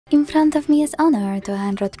In front of me is Honor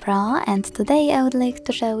 200 Pro, and today I would like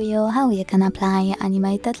to show you how you can apply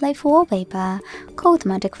animated live wallpaper called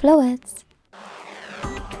Magic Fluids.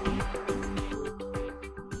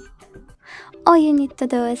 All you need to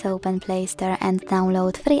do is open Play Store and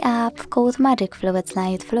download free app called Magic Fluids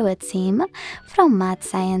Light Fluid Theme from Mad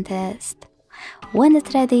Scientist. When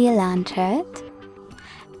it's ready, launch it.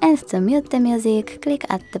 And to mute the music, click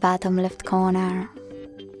at the bottom left corner.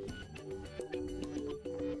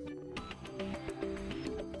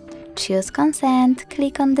 Choose consent,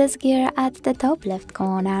 click on this gear at the top left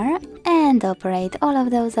corner and operate all of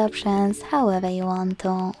those options however you want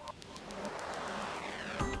to.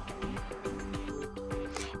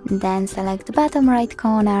 Then select the bottom right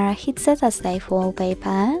corner, hit set as live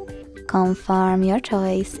wallpaper, confirm your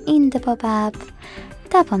choice in the pop-up,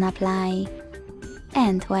 tap on apply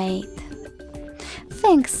and wait.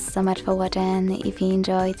 Thanks so much for watching. If you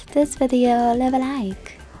enjoyed this video, leave a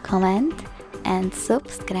like, comment and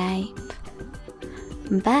subscribe.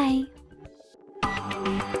 Bye!